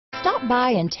Stop by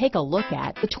and take a look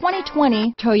at the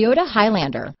 2020 Toyota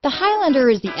Highlander. The Highlander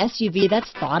is the SUV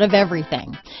that's thought of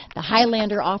everything. The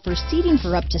Highlander offers seating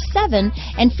for up to 7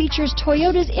 and features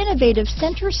Toyota's innovative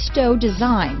center stow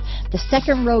design. The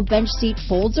second row bench seat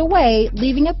folds away,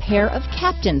 leaving a pair of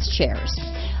captain's chairs.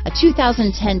 A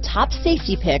 2010 top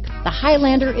safety pick, the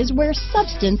Highlander is where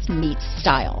substance meets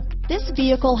style. This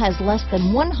vehicle has less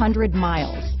than 100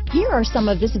 miles. Here are some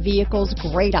of this vehicle's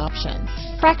great options: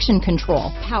 traction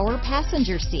control, power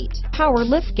passenger seat, power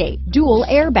liftgate, dual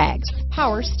airbags,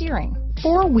 power steering,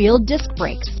 4-wheel disc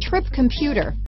brakes, trip computer,